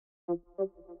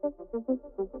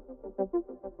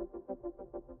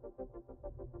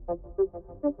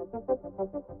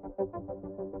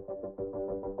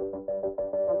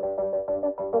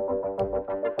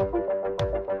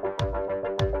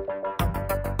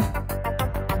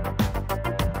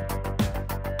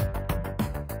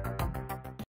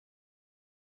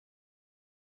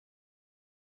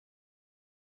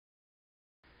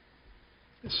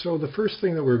So the first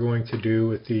thing that we're going to do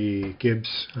with the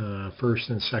Gibbs first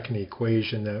and second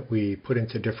equation that we put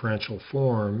into differential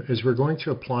form is we're going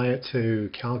to apply it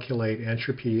to calculate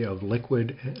entropy of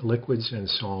liquids and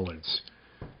solids.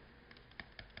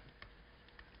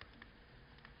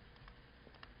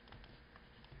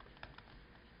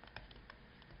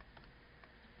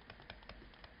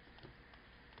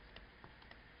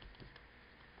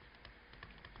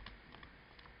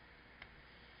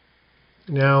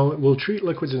 Now, we'll treat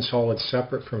liquids and solids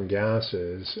separate from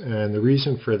gases, and the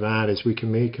reason for that is we can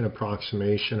make an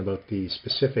approximation about the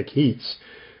specific heats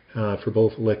for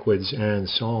both liquids and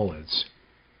solids.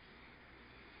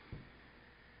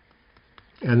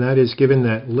 And that is given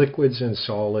that liquids and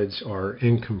solids are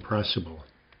incompressible.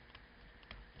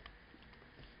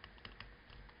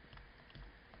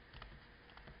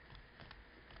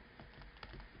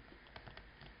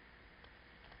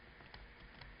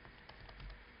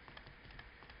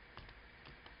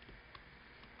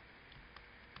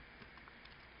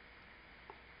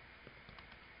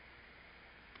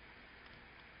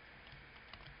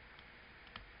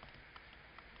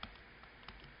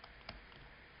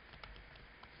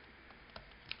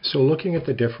 So looking at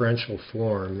the differential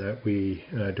form that we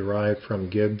derived from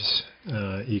Gibbs'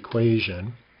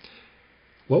 equation,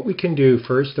 what we can do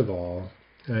first of all,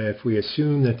 if we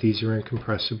assume that these are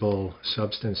incompressible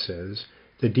substances,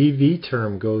 the dV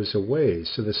term goes away.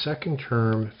 So the second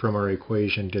term from our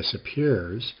equation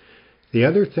disappears. The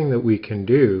other thing that we can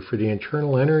do for the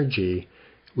internal energy,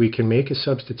 we can make a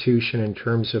substitution in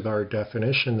terms of our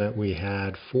definition that we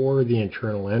had for the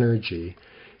internal energy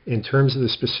in terms of the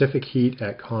specific heat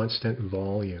at constant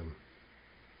volume.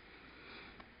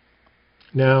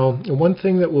 Now, one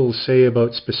thing that we'll say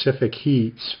about specific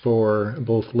heats for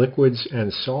both liquids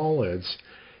and solids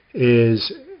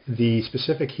is the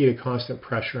specific heat at constant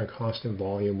pressure and constant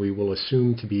volume we will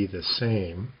assume to be the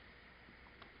same.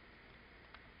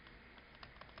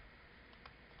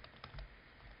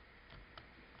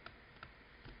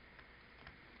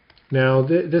 Now,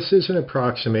 this is an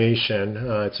approximation.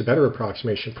 It's a better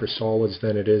approximation for solids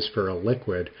than it is for a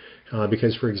liquid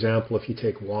because, for example, if you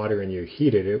take water and you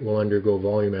heat it, it will undergo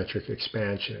volumetric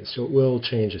expansion, so it will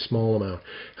change a small amount.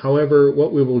 However,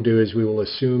 what we will do is we will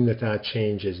assume that that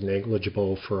change is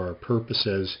negligible for our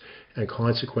purposes, and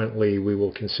consequently we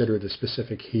will consider the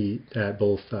specific heat at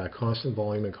both constant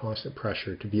volume and constant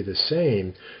pressure to be the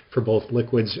same for both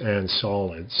liquids and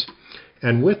solids.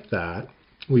 And with that,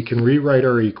 we can rewrite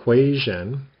our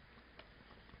equation,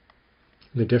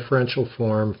 the differential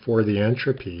form for the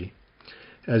entropy,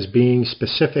 as being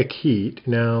specific heat,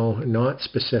 now not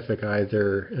specific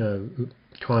either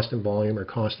constant volume or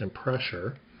constant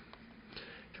pressure.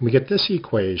 And we get this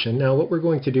equation. Now what we're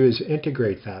going to do is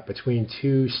integrate that between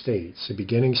two states, a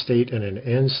beginning state and an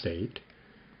end state.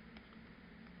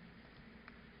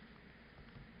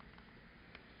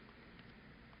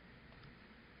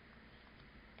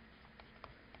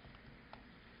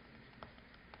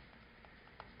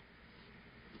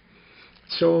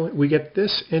 So we get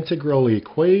this integral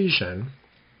equation,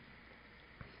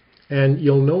 and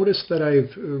you'll notice that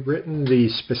I've written the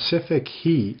specific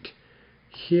heat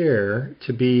here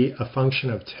to be a function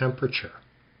of temperature.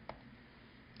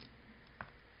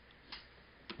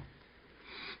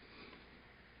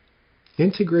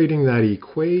 Integrating that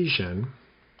equation,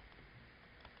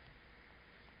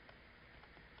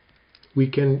 we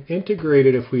can integrate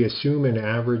it if we assume an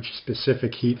average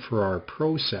specific heat for our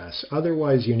process.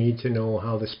 Otherwise, you need to know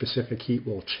how the specific heat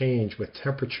will change with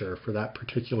temperature for that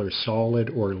particular solid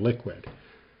or liquid.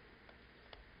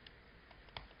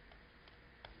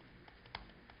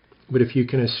 But if you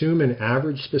can assume an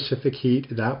average specific heat,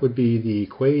 that would be the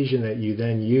equation that you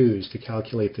then use to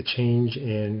calculate the change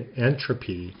in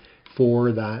entropy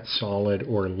for that solid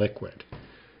or liquid.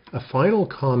 A final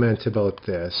comment about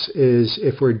this is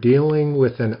if we're dealing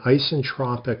with an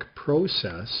isentropic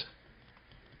process,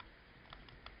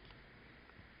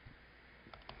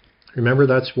 remember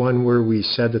that's one where we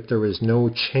said that there was no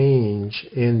change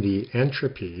in the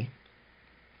entropy.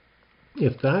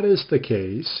 If that is the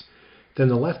case, then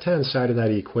the left-hand side of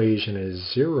that equation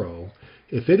is 0.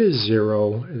 If it is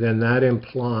 0, then that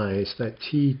implies that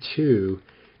T2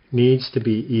 needs to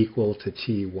be equal to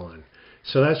T1.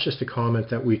 So that's just a comment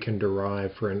that we can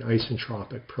derive for an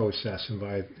isentropic process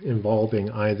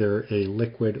involving either a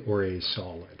liquid or a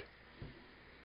solid.